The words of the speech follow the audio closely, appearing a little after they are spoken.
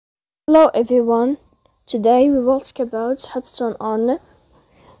Hello everyone, today we will talk about how to turn on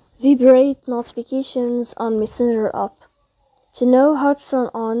Vibrate notifications on Messenger app. To know how to turn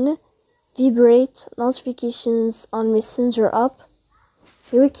on Vibrate notifications on Messenger app,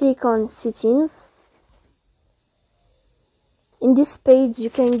 you will click on Settings. In this page you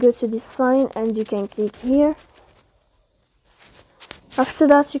can go to this sign and you can click here. After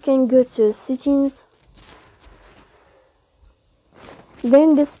that you can go to Settings.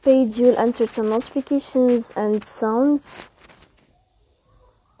 Then this page you will enter to notifications and sounds.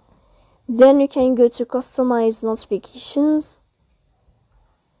 Then you can go to customize notifications.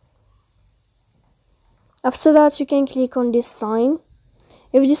 After that you can click on this sign.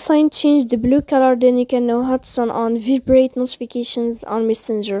 If this sign change the blue color, then you can know how to turn on Vibrate notifications on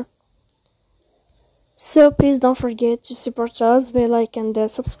Messenger. So please don't forget to support us by like and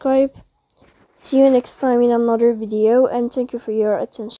subscribe. See you next time in another video, and thank you for your attention.